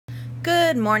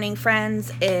Good morning,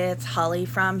 friends. It's Holly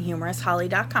from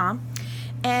HumorousHolly.com.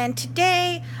 And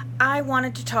today I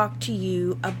wanted to talk to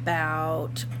you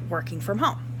about working from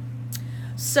home.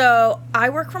 So I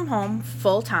work from home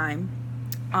full time.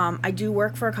 I do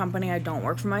work for a company. I don't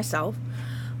work for myself.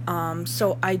 I'm a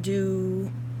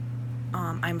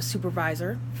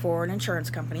supervisor for an insurance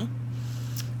company.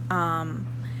 And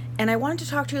I wanted to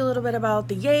talk to you a little bit about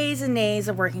the yays and nays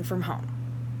of working from home.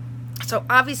 So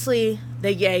obviously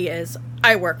the yay is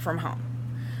I work from home.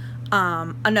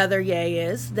 Another yay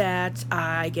is that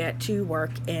I get to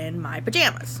work in my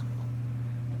pajamas,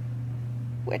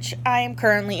 which I am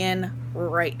currently in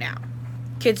right now.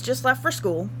 Kids just left for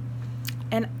school,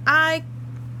 and I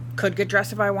could get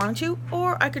dressed if I wanted to,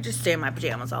 or I could just stay in my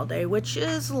pajamas all day, which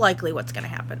is likely what's going to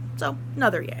happen. So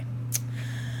another yay.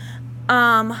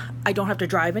 I don't have to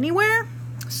drive anywhere,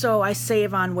 so I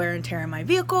save on wear and tear in my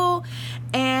vehicle,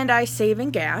 and I save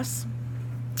in gas.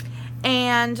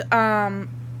 And the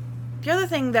other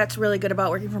thing that's really good about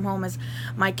working from home is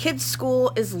my kids'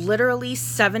 school is literally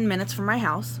 7 minutes from my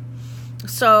house.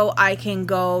 So I can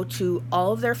go to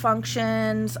all of their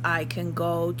functions. I can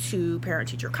go to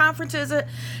parent-teacher conferences at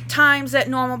times that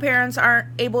normal parents aren't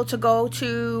able to go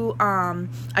to.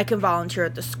 I can volunteer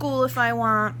at the school if I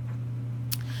want.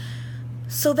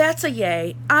 So that's a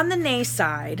yay. On the nay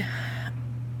side,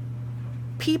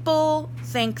 people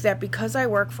think that because I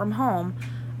work from home,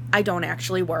 I don't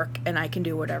actually work and I can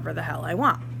do whatever the hell I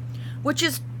want, which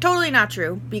is totally not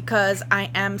true, because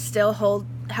I am still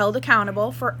held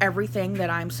accountable for everything that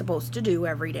I'm supposed to do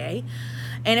every day.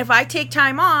 And if I take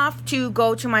time off to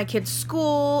go to my kids'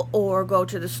 school or go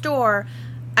to the store,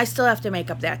 I still have to make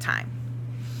up that time.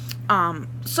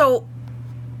 So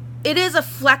it is a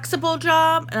flexible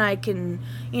job, and I can,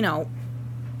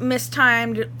 miss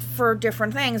time for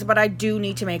different things, but I do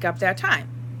need to make up that time.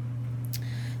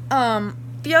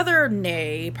 The other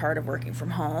nay part of working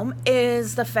from home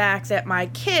is the fact that my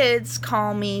kids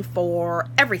call me for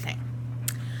everything.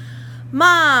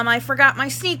 Mom, I forgot my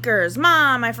sneakers.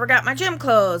 Mom, I forgot my gym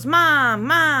clothes. Mom.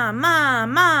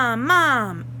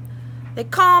 They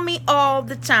call me all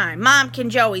the time. Mom, can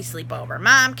Joey sleep over?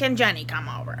 Mom, can Jenny come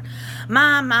over?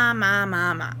 Mom.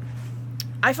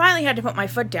 I finally had to put my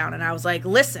foot down, and I was like,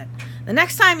 listen, the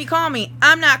next time you call me,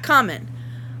 I'm not coming.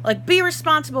 Be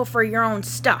responsible for your own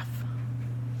stuff.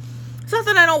 It's not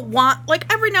that I don't want,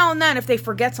 every now and then if they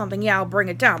forget something, yeah, I'll bring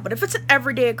it down. But if it's an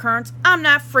everyday occurrence, I'm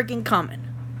not freaking coming.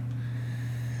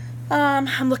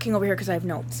 I'm looking over here because I have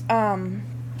notes.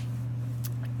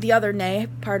 The other nay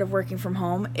part of working from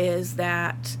home is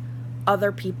that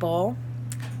other people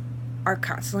are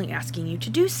constantly asking you to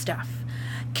do stuff.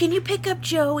 Can you pick up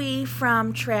Joey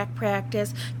from track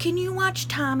practice? Can you watch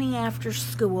Tommy after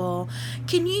school?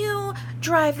 Can you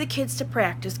drive the kids to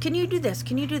practice? Can you do this?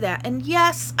 Can you do that? And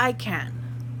yes, I can.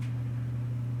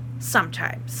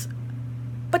 Sometimes.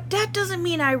 But that doesn't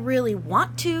mean I really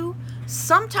want to.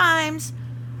 Sometimes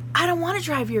I don't want to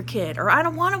drive your kid, or I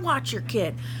don't want to watch your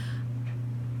kid.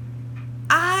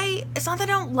 It's not that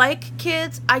I don't like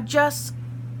kids. I don't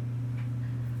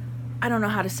know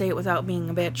how to say it without being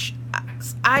a bitch.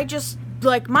 I just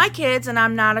like my kids, and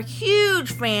I'm not a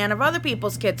huge fan of other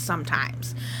people's kids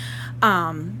sometimes.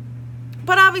 But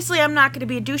obviously I'm not going to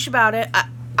be a douche about it.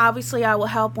 Obviously I will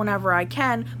help whenever I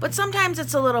can, but sometimes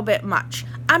it's a little bit much.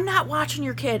 I'm not watching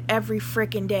your kid every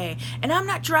freaking day, and I'm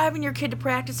not driving your kid to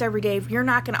practice every day if you're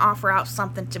not going to offer out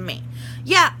something to me.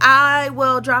 Yeah, I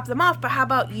will drop them off, but how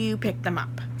about you pick them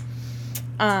up?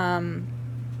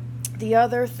 The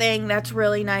other thing that's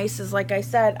really nice is, like I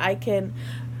said, I can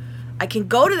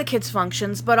go to the kids'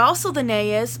 functions, but also the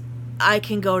nay is I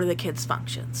can go to the kids'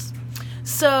 functions.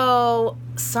 So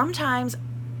sometimes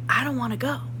I don't want to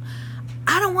go.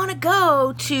 I don't want to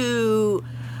go to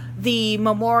the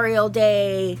Memorial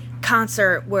Day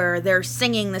concert where they're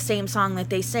singing the same song that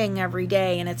they sing every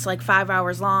day, and it's 5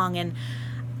 hours long, and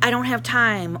I don't have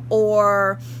time.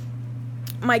 Or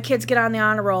my kids get on the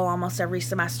honor roll almost every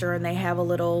semester, and they have a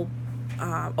little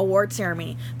award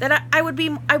ceremony that I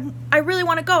really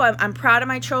want to go. I'm proud of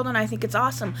my children. I think it's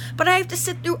awesome, but I have to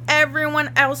sit through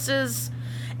everyone else's,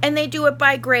 and they do it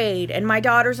by grade, and my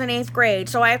daughter's in 8th grade,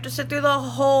 so I have to sit through the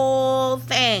whole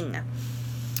thing.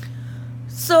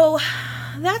 So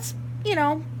that's,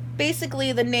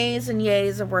 basically the nays and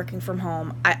yays of working from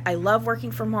home. I love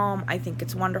working from home. I think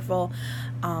it's wonderful.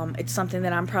 It's something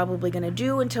that I'm probably going to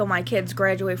do until my kids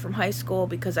graduate from high school,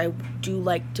 because I do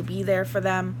like to be there for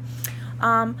them.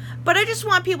 But I just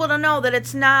want people to know that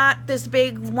it's not this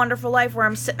big, wonderful life where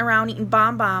I'm sitting around eating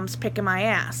bonbons, picking my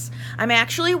ass. I'm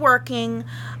actually working.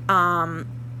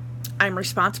 I'm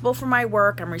responsible for my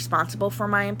work. I'm responsible for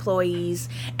my employees,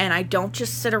 and I don't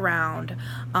just sit around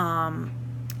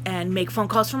and make phone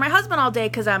calls for my husband all day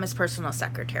because I'm his personal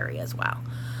secretary as well.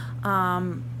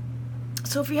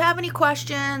 So if you have any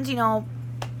questions,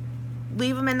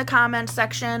 leave them in the comments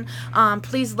section.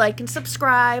 Please like and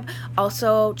subscribe.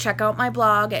 Also, check out my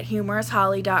blog at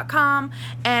humorousholly.com.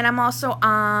 And I'm also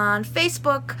on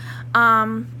Facebook.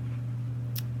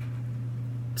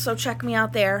 So check me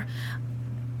out there.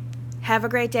 Have a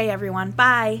great day, everyone.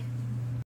 Bye.